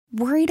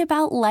Worried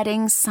about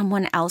letting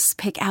someone else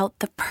pick out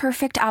the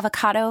perfect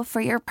avocado for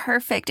your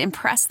perfect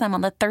impress them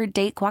on the third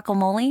date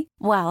guacamole?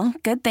 Well,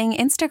 good thing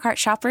Instacart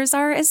shoppers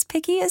are as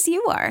picky as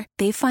you are.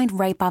 They find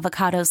ripe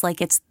avocados like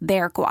it's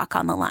their guac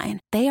on the line.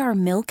 They are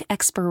milk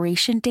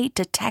expiration date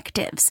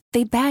detectives.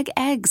 They bag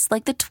eggs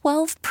like the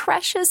 12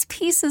 precious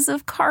pieces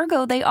of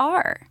cargo they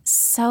are.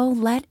 So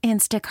let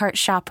Instacart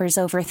shoppers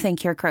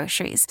overthink your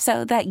groceries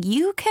so that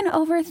you can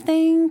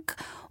overthink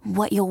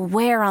what you'll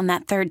wear on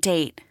that third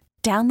date.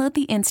 Download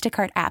the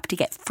Instacart app to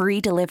get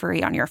free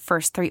delivery on your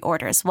first 3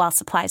 orders while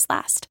supplies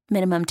last.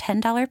 Minimum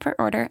 $10 per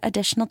order.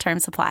 Additional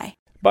terms apply.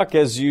 Buck,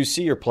 as you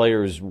see your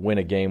players win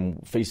a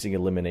game facing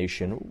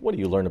elimination, what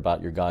do you learn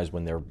about your guys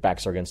when their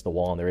backs are against the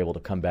wall and they're able to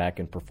come back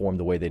and perform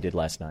the way they did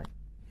last night?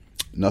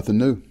 Nothing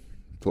new.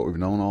 It's what we've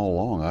known all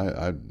along.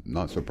 I'm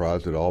not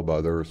surprised at all by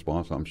their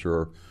response. I'm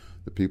sure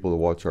the people that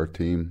watch our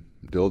team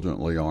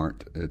diligently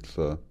aren't.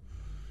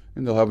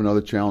 And they'll have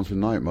another challenge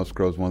tonight.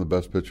 Musgrove's one of the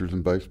best pitchers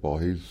in baseball.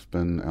 He's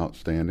been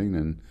outstanding,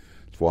 and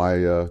that's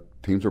why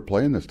teams are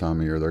playing this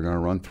time of year. They're going to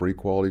run 3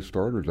 quality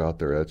starters out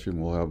there at you,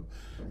 and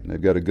they've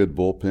got a good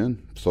bullpen.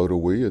 So do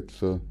we.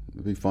 It'll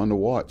be fun to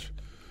watch.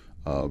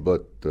 We're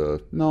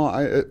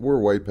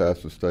way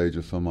past the stage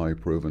of somebody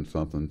proving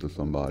something to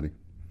somebody.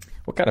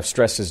 What kind of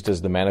stresses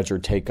does the manager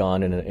take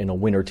on in a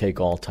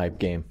winner-take-all type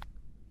game?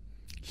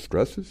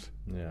 Stresses?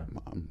 Yeah.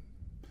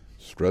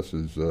 Stress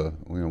is,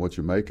 what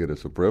you make it.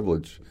 It's a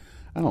privilege.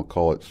 I don't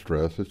call it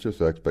stress. It's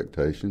just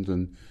expectations,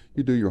 and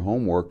you do your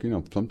homework.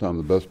 Sometimes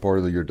the best part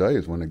of your day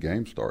is when the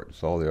game starts.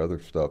 It's all the other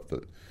stuff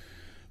that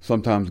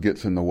sometimes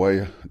gets in the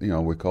way.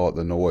 We call it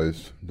the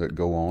noise that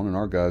go on, and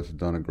our guys have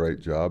done a great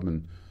job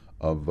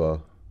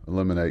of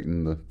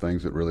eliminating the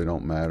things that really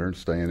don't matter and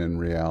staying in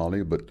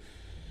reality. But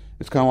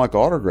it's kind of like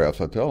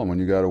autographs. I tell them when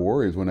you got to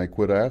worry is when they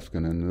quit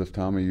asking. And this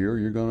time of year,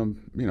 you're going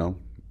to,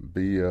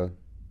 be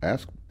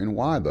asked. And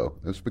why though?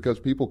 It's because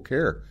people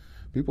care.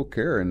 People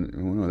care, and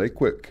when they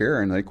quit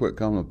caring, they quit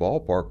coming to the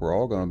ballpark. We're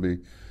all going to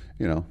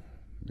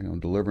be,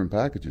 delivering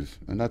packages,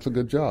 and that's a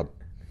good job.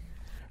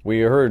 We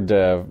heard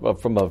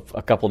from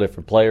a couple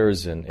different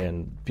players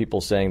and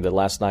people saying that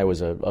last night was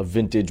a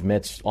vintage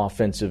Mets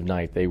offensive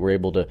night. They were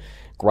able to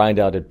grind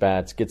out at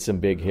bats, get some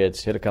big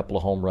hits, hit a couple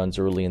of home runs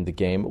early in the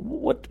game.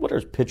 What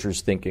are pitchers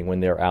thinking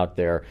when they're out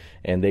there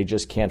and they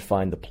just can't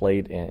find the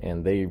plate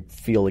and they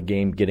feel a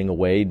game getting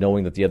away,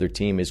 knowing that the other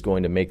team is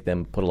going to make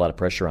them put a lot of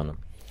pressure on them?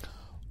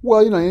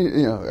 Well,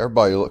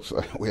 everybody looks.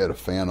 We had a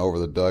fan over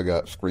the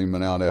dugout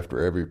screaming out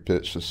after every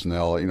pitch to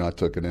Snell. I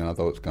took it in. I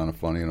thought it was kind of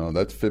funny.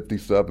 That's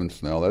 57,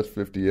 Snell. That's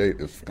 58.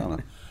 It's kind of,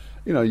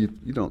 you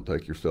don't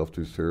take yourself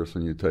too serious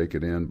and you take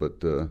it in,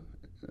 but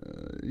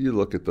you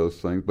look at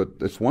those things. But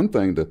it's one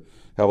thing to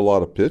have a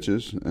lot of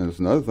pitches, and it's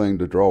another thing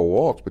to draw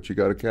walks. But you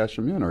got to cash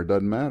them in, or it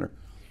doesn't matter.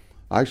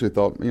 I actually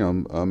thought,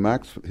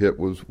 Mac's hit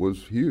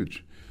was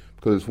huge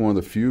because it's one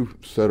of the few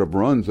set of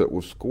runs that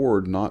was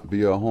scored not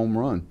via a home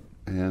run.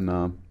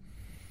 And,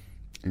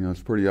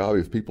 it's pretty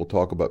obvious. People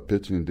talk about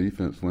pitching and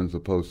defense wins the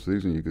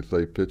postseason. You could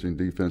say pitching,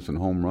 defense, and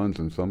home runs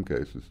in some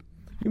cases.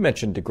 You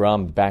mentioned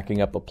DeGrom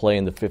backing up a play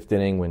in the 5th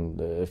inning when,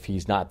 if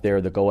he's not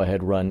there, the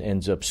go-ahead run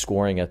ends up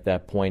scoring at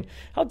that point.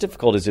 How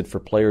difficult is it for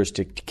players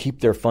to keep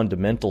their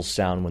fundamentals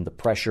sound when the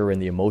pressure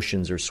and the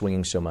emotions are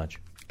swinging so much?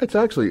 It's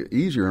actually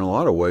easier in a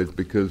lot of ways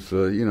because,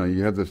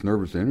 you have this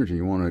nervous energy.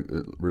 You want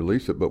to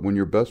release it. But when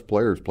your best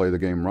players play the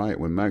game right,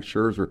 when Max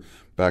Scherzer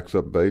backs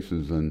up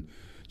bases and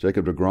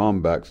Jacob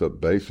deGrom backs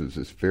up bases,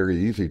 it's very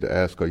easy to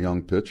ask a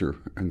young pitcher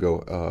and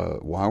go,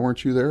 why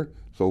weren't you there?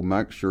 So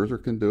Max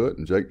Scherzer can do it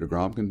and Jake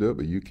deGrom can do it,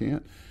 but you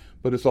can't.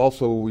 But it's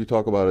also, we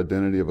talk about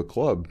identity of a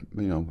club,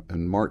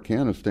 and Mark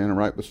Canha's standing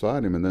right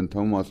beside him, and then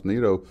Tomas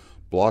Nido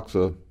blocks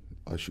a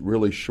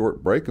really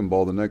short breaking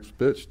ball the next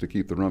pitch to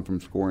keep the run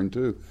from scoring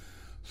too.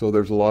 So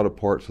there's a lot of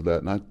parts of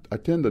that, and I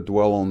tend to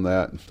dwell on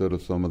that instead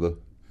of some of the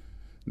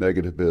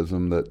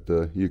negativism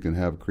that you can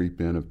have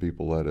creep in if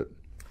people let it.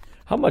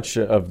 How much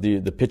of the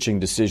pitching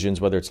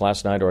decisions, whether it's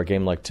last night or a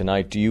game like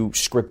tonight, do you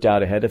script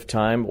out ahead of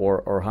time,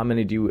 or how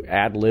many do you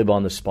ad-lib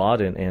on the spot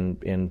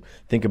and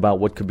think about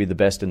what could be the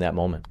best in that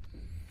moment?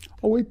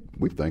 Well,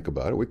 we think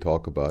about it. We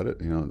talk about it.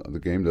 The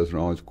game doesn't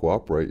always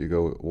cooperate. You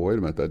go, well, wait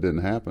a minute, that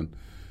didn't happen.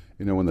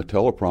 When the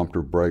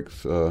teleprompter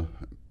breaks,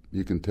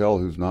 you can tell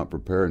who's not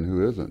prepared and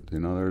who isn't.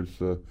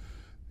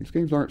 These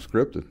games aren't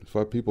scripted. That's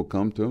why people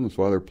come to them. That's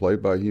why they're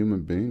played by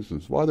human beings.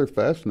 That's why they're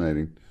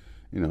fascinating.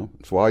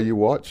 It's why you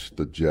watch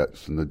the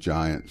Jets and the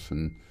Giants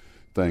and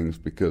things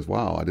because,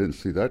 wow, I didn't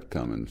see that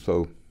coming.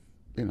 So,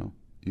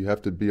 you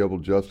have to be able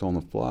to adjust on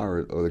the fly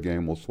or the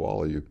game will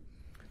swallow you.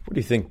 What do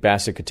you think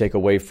Bassitt could take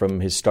away from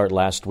his start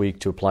last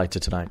week to apply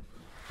to tonight?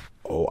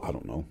 Oh, I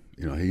don't know.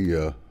 He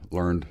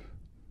learned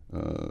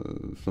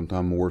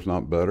sometime more's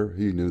not better.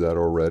 He knew that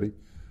already.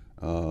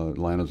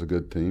 Atlanta's a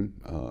good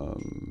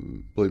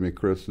team. Believe me,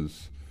 Chris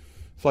is...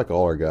 It's like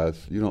all our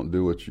guys. You don't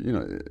do what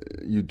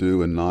you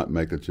do and not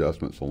make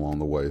adjustments along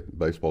the way.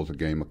 Baseball's a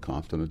game of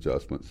constant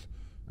adjustments,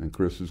 and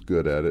Chris is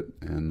good at it,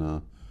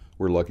 and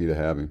we're lucky to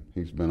have him.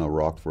 He's been a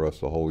rock for us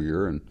the whole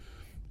year, and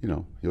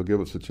he'll give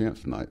us a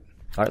chance tonight.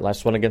 All right,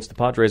 last one against the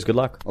Padres. Good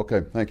luck.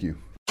 Okay, thank you.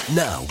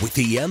 Now, with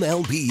the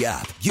MLB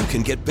app, you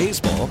can get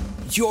baseball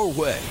your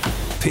way.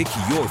 Pick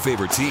your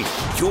favorite team,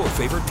 your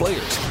favorite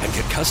players, and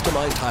get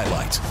customized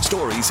highlights,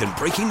 stories, and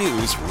breaking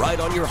news right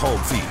on your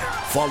home feed.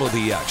 Follow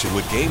the action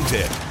with Game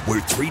Day,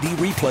 where 3D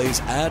replays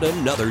add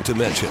another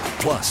dimension.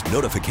 Plus,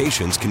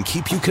 notifications can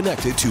keep you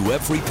connected to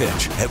every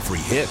pitch, every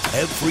hit,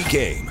 every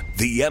game.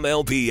 The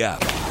MLB app.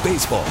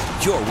 Baseball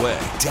your way.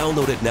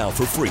 Download it now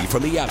for free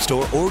from the App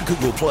Store or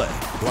Google Play.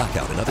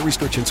 Blackout and other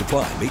restrictions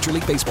apply. Major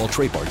League Baseball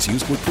trademarks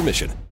used with permission.